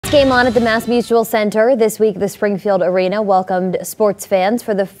Game on at the Mass Mutual Center. This week, the Springfield Arena welcomed sports fans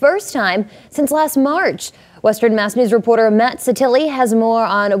for the first time since last March. Western Mass News reporter Matt Satilli has more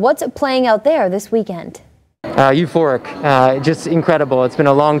on what's playing out there this weekend. Euphoric, just incredible. It's been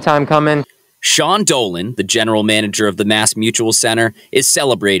a long time coming. Sean Dolan, the general manager of the Mass Mutual Center, is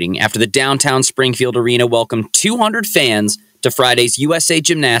celebrating after the downtown Springfield Arena welcomed 200 fans to Friday's USA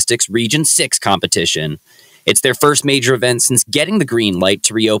Gymnastics Region 6 competition. It's their first major event since getting the green light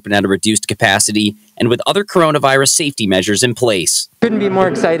to reopen at a reduced capacity and with other coronavirus safety measures in place. Couldn't be more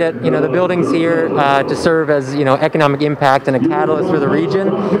excited. The building's here to serve as, economic impact and a catalyst for the region.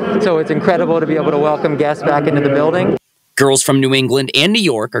 So it's incredible to be able to welcome guests back into the building. Girls from New England and New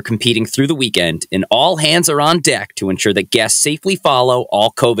York are competing through the weekend, and all hands are on deck to ensure that guests safely follow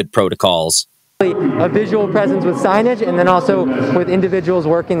all COVID protocols. A visual presence with signage, and then also with individuals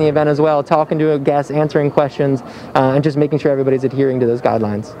working the event as well, talking to guests, answering questions, and just making sure everybody's adhering to those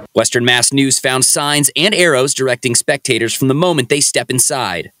guidelines. Western Mass News found signs and arrows directing spectators from the moment they step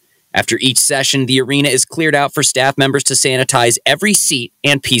inside. After each session, the arena is cleared out for staff members to sanitize every seat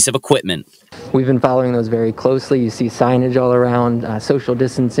and piece of equipment. We've been following those very closely. You see signage all around, social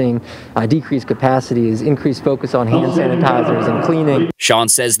distancing, decreased capacities, increased focus on hand sanitizers and cleaning. Sean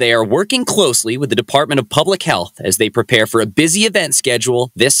says they are working closely with the Department of Public Health as they prepare for a busy event schedule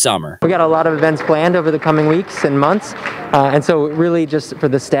this summer. We got a lot of events planned over the coming weeks and months, and so really just for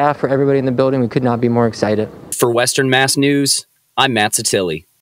the staff, for everybody in the building, we could not be more excited. For Western Mass News, I'm Matt Satilli.